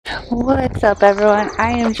What's up, everyone?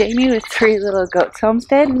 I am Jamie with Three Little Goats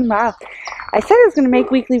Homestead. And wow, I said I was going to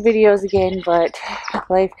make weekly videos again, but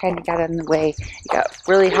life kind of got in the way. It got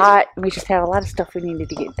really hot, and we just had a lot of stuff we needed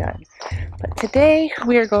to get done. But today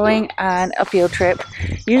we are going on a field trip.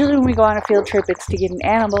 Usually when we go on a field trip, it's to get an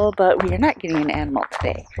animal, but we are not getting an animal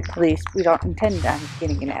today. At least we don't intend on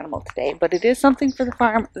getting an animal today, but it is something for the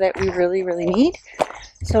farm that we really need.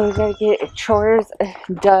 So we gotta get chores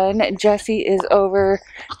done. Jessie is over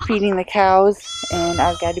feeding the cows, and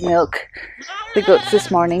I've got to milk the goats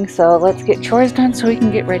this morning. So let's get chores done so we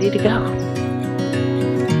can get ready to go.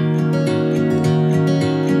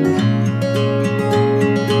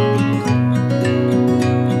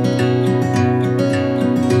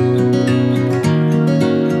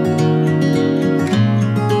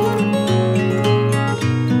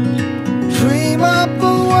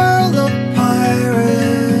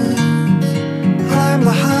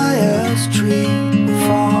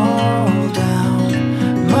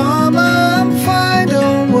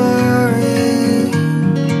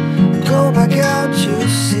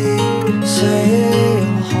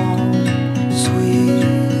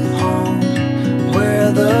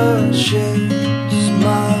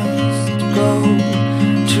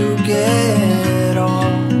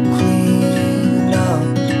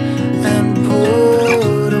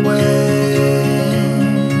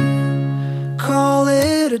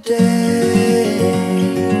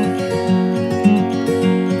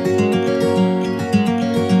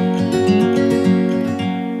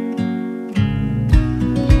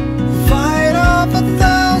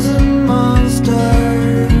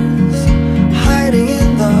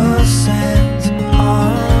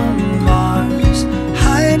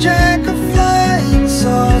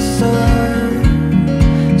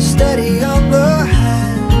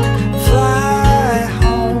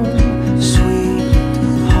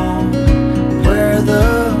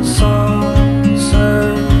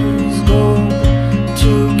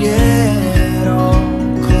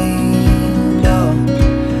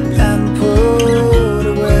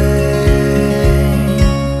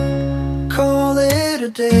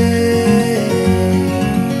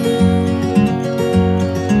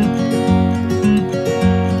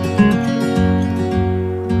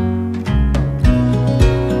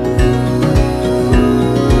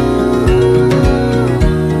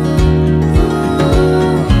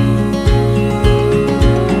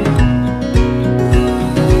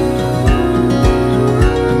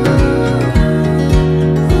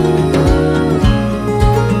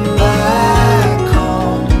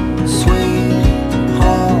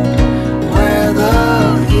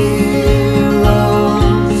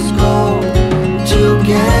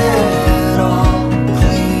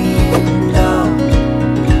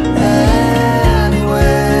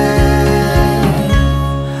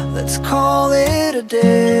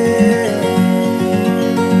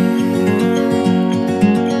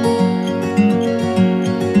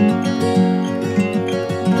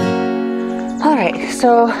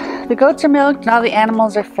 So the goats are milked and all the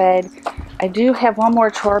animals are fed. I do have one more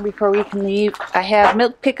chore before we can leave. I have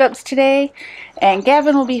milk pickups today, and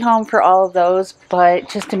Gavin will be home for all of those, but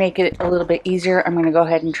just to make it a little bit easier, I'm going to go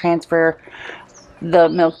ahead and transfer the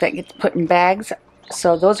milk that gets put in bags.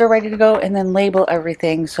 So those are ready to go, and then label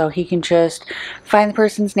everything so he can just find the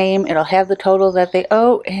person's name. It'll have the total that they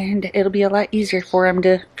owe, and it'll be a lot easier for him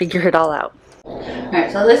to figure it all out.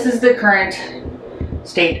 Alright, so this is the current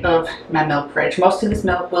state of my milk fridge. Most of this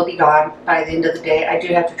milk will be gone by the end of the day. I do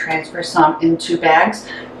have to transfer some into bags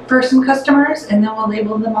for some customers, and then we'll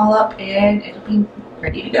label them all up and it'll be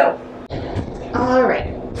ready to go.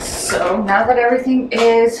 Alright, so now that everything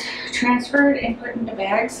is transferred and put into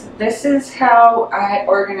bags, this is how I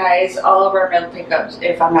organize all of our milk pickups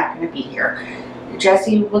if I'm not going to be here.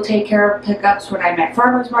 Jessie will take care of pickups when I'm at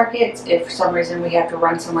farmers markets. If for some reason we have to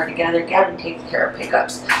run somewhere together, Gavin takes care of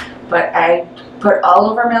pickups. But I put all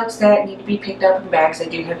of our milks that need to be picked up in bags. I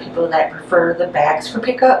do have people that prefer the bags for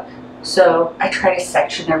pickup, so I try to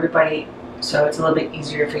section everybody so it's a little bit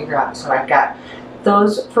easier to figure out. So I've got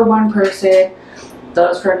those for one person,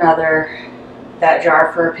 those for another, that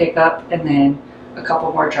jar for a pickup, and then a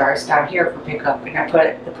couple more jars down here for pickup. And I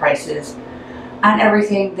put the prices on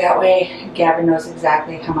everything, that way Gavin knows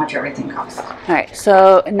exactly how much everything costs. Alright,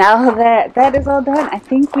 so now that that is all done, I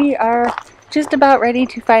think we are just about ready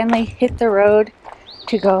to finally hit the road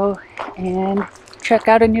to go and check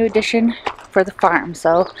out a new addition for the farm.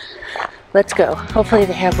 So let's go. Hopefully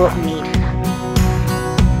they have what we need.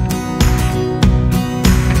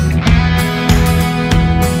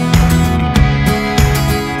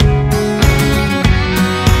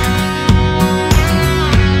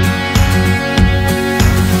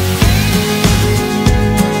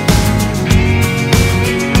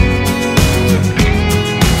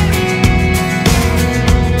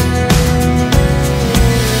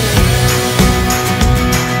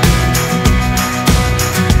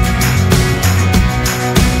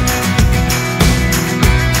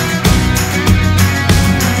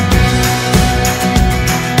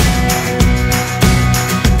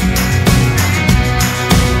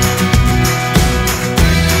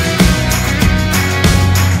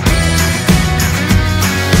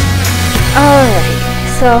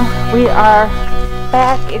 So we are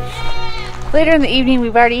back. It's later in the evening.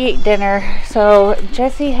 We've already ate dinner. So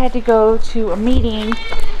Jesse had to go to a meeting.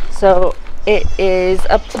 So it is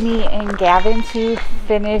up to me and Gavin to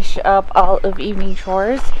finish up all of evening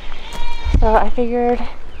chores. So I figured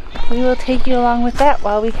we will take you along with that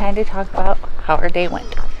while we kind of talk about how our day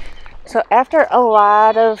went. So after a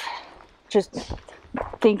lot of just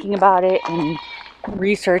thinking about it and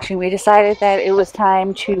researching, we decided that it was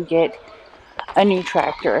time to get a new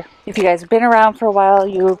tractor. If you guys have been around for a while,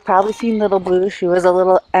 you've probably seen Little Blue. She was a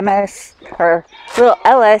little LS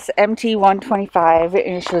MT 125,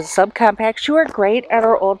 and she was a subcompact. She worked great at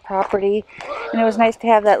our old property, and it was nice to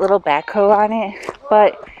have that little backhoe on it.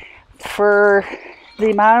 But for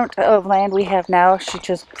the amount of land we have now, she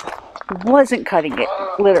just wasn't cutting it,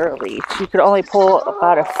 literally. She could only pull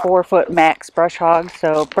about a 4-foot max brush hog,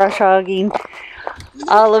 so brush hogging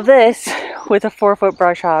all of this with a 4-foot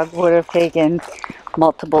brush hog would have taken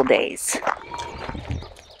multiple days.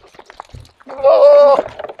 Oh,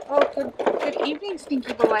 good evening,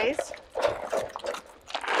 stinky boys.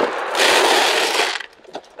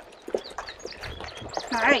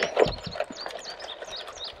 Hi.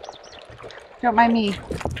 Don't mind me.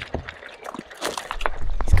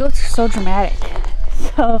 These goats are so dramatic.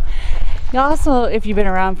 So, you also, if you've been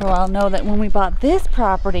around for a while, know that when we bought this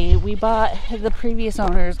property, we bought the previous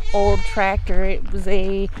owner's old tractor. It was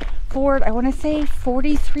a Ford, I want to say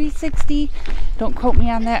 4360. Don't quote me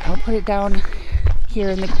on that. I'll put it down here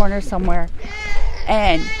in the corner somewhere.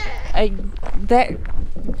 And that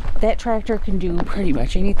tractor can do pretty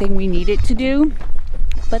much anything we need it to do.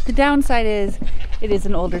 But the downside is it is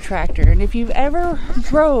an older tractor. And if you've ever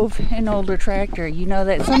drove an older tractor, you know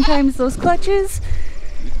that sometimes those clutches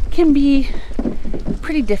can be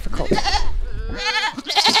pretty difficult.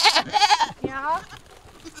 Yeah.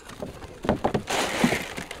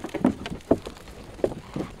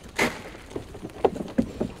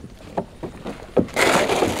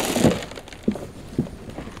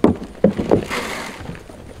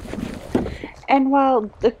 And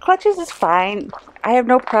while the clutches is fine, I have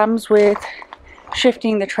no problems with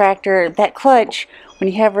shifting the tractor. That clutch,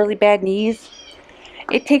 when you have really bad knees,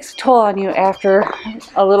 it takes a toll on you after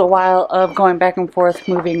a little while of going back and forth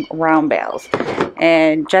moving round bales.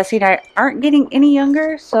 And Jesse and I aren't getting any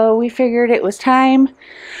younger, so we figured it was time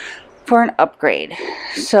for an upgrade.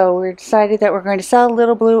 So we decided that we're going to sell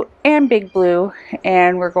Little Blue and Big Blue,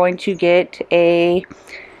 and we're going to get a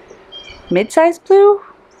mid-size Blue.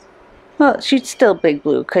 Well, she's still Big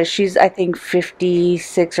Blue because she's, I think,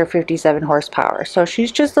 56 or 57 horsepower. So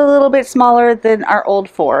she's just a little bit smaller than our old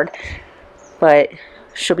Ford, but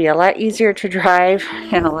she'll be a lot easier to drive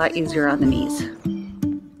and a lot easier on the knees.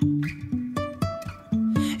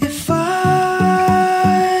 If I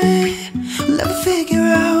will ever figure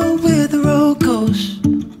out where the road goes,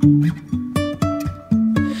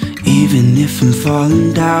 even if I'm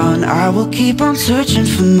falling down, I will keep on searching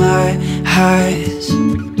for my highs.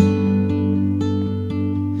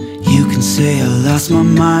 You can say I lost my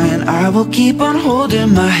mind, I will keep on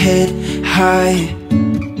holding my head high,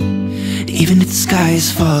 even if the sky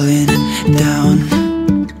is falling down.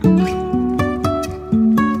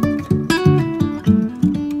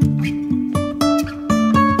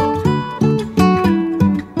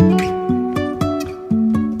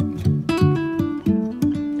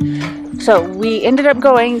 So we ended up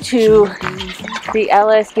going to the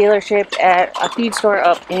LS dealership at a feed store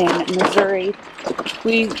up in Missouri.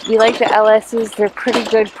 We like the LS's. They're pretty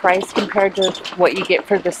good price compared to what you get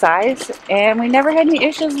for the size, and we never had any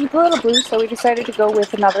issues with Little Blue, so we decided to go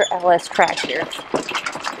with another LS tractor.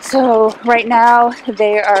 So right now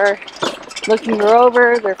they are looking her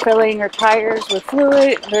over. They're filling her tires with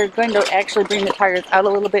fluid. They're going to actually bring the tires out a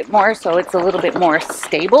little bit more so it's a little bit more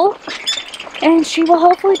stable, and she will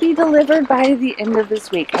hopefully be delivered by the end of this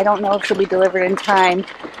week. I don't know if she'll be delivered in time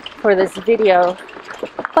for this video,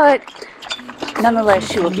 but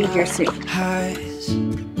nonetheless, she will be here soon.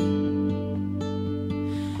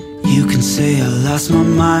 You can say I lost my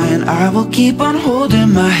mind, I will keep on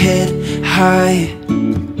holding my head high,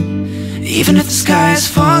 even if the sky is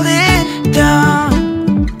falling down.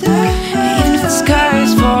 Even if the sky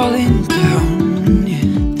is falling down,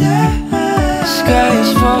 yeah. The sky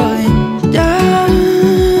is falling down.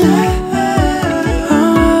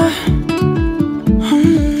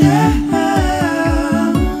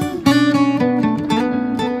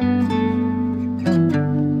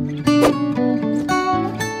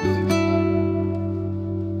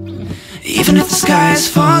 Even if the sky is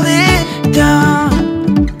falling down,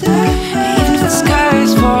 even if the sky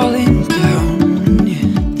is falling down,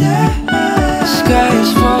 yeah. The sky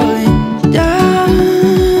is falling down.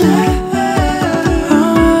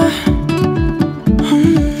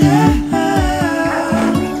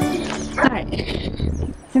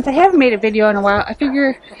 I haven't made a video in a while, I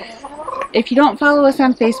figure if you don't follow us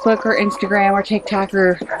on Facebook or Instagram or TikTok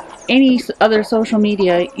or any other social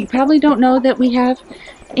media, you probably don't know that we have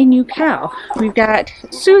a new cow. We've got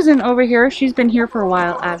Susan over here. She's been here for a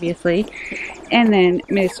while, obviously. And then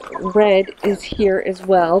Miss Red is here as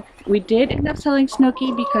well. We did end up selling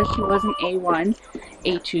Snooki because she was an A1,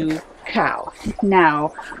 A2 cow.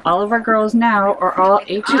 Now, all of our girls now are all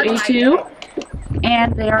A2, A2,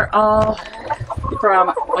 and they are all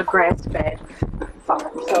from a grass-fed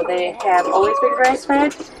farm. So they have always been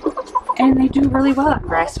grass-fed, and they do really well on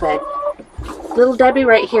grass-fed. Little Debbie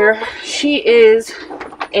right here, she is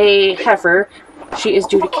a heifer. She is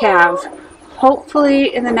due to calve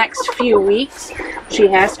hopefully in the next few weeks. She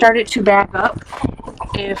has started to back up.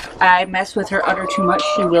 If I mess with her udder too much,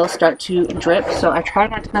 she will start to drip, so I try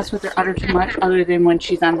not to mess with her udder too much other than when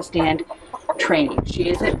she's on the stand training. She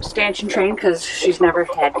isn't stanchion trained because she's never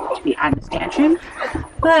had to be on the stanchion,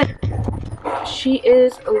 but she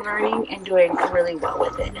is learning and doing really well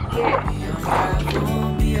with it.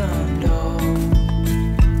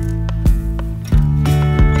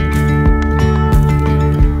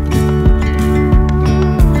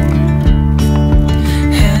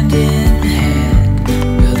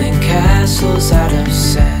 Out of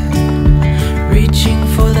sand, reaching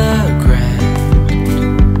for the grand.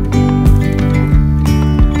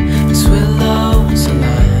 As willows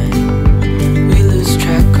align, we lose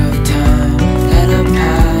track of time. Head up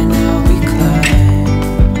high, now we climb.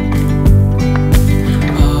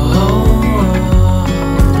 Oh,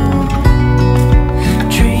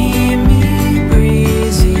 dreamy,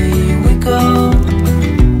 breezy, we go.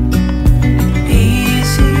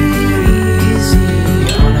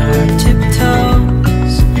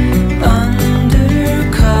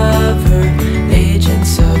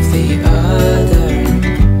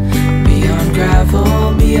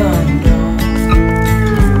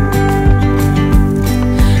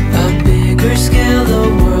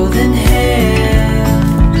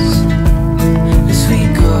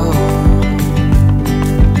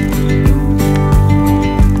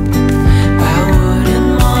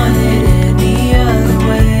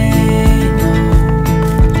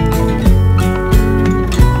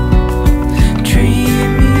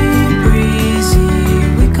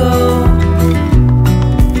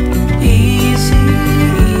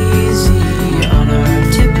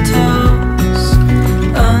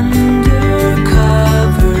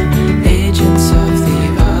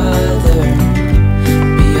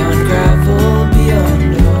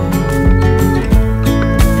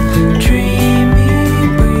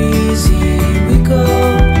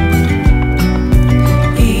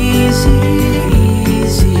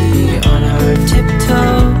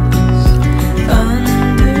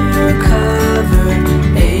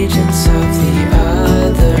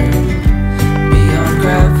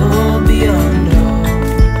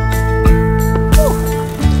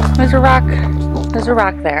 There's a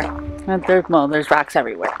rock there. Well, there's rocks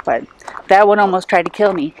everywhere, but that one almost tried to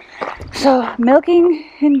kill me. So milking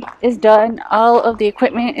is done. All of the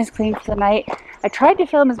equipment is cleaned for the night. I tried to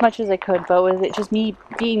film as much as I could, but with it just me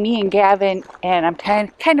being me and Gavin, and I'm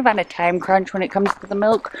kind of on a time crunch when it comes to the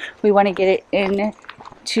milk. We want to get it in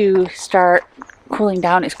to start cooling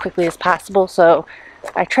down as quickly as possible, so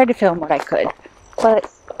I tried to film what I could.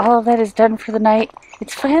 But all of that is done for the night.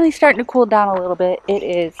 It's finally starting to cool down a little bit. It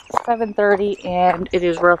is 7:30 and it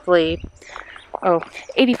is roughly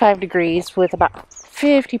 85 degrees with about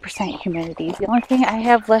 50% humidity. The only thing I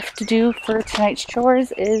have left to do for tonight's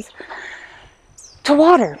chores is to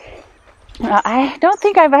water. I don't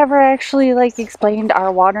think I've ever actually explained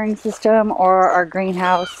our watering system or our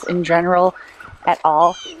greenhouse in general at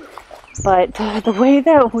all. But the way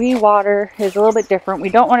that we water is a little bit different. We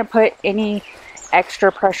don't want to put any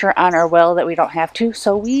extra pressure on our well that we don't have to,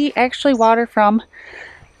 so we actually water from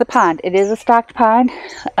the pond. It is a stocked pond.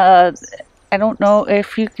 I don't know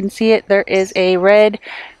if you can see it. There is a red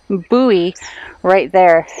buoy right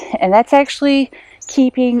there, and that's actually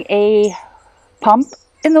keeping a pump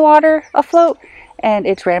in the water afloat, and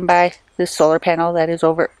it's ran by this solar panel that is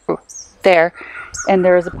over there, and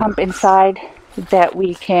there is a pump inside that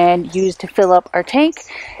we can use to fill up our tank,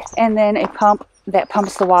 and then a pump that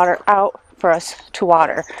pumps the water out for us to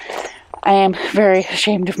water. I am very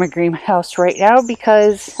ashamed of my greenhouse right now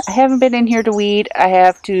because I haven't been in here to weed. I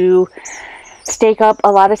have to stake up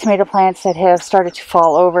a lot of tomato plants that have started to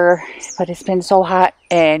fall over, but it's been so hot,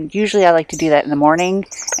 and usually I like to do that in the morning,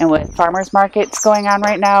 and with farmers markets going on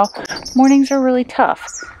right now, mornings are really tough.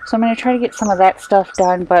 So I'm going to try to get some of that stuff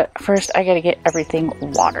done, but first I got to get everything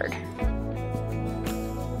watered.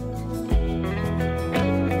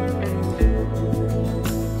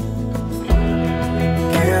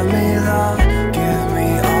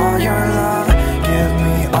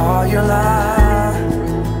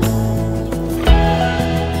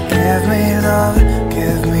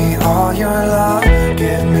 all your love,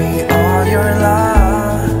 give me all your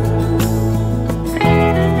love.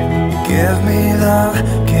 Give me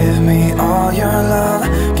love, give me all your love,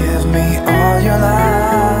 give me all your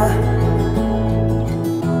love.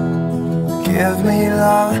 Give me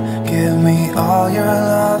love, give me all your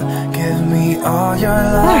love, give me all your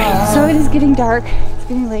love. Alright, so it is getting dark, it's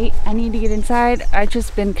getting late, I need to get inside. I've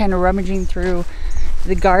just been kind of rummaging through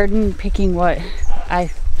the garden, picking what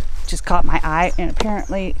I just caught my eye, and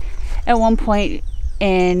apparently at one point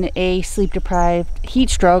in a sleep deprived heat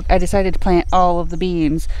stroke I decided to plant all of the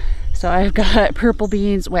beans. So I've got purple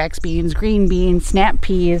beans, wax beans, green beans, snap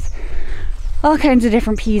peas, all kinds of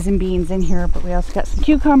different peas and beans in here, but we also got some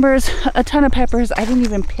cucumbers, a ton of peppers. I didn't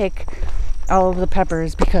even pick all of the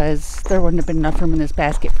peppers because there wouldn't have been enough room in this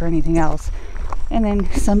basket for anything else. And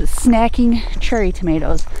then some snacking cherry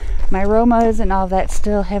tomatoes. My aromas and all that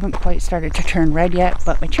still haven't quite started to turn red yet,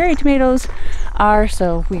 but my cherry tomatoes are,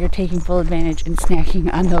 so we are taking full advantage and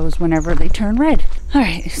snacking on those whenever they turn red.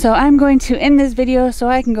 Alright, so I'm going to end this video so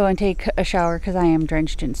I can go and take a shower because I am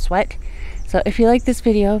drenched in sweat. So if you like this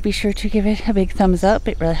video, be sure to give it a big thumbs up.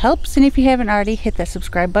 It really helps. And if you haven't already, hit that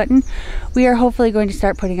subscribe button. We are hopefully going to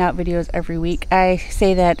start putting out videos every week. I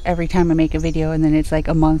say that every time I make a video, and then it's like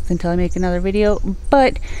a month until I make another video.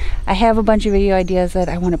 But I have a bunch of video ideas that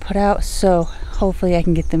I want to put out, so hopefully I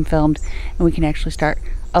can get them filmed and we can actually start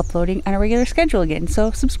uploading on a regular schedule again.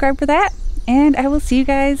 So subscribe for that, and I will see you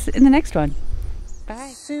guys in the next one.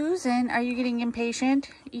 Bye. Susan, are you getting impatient?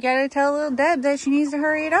 You gotta tell little Deb that she needs to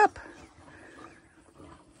hurry it up.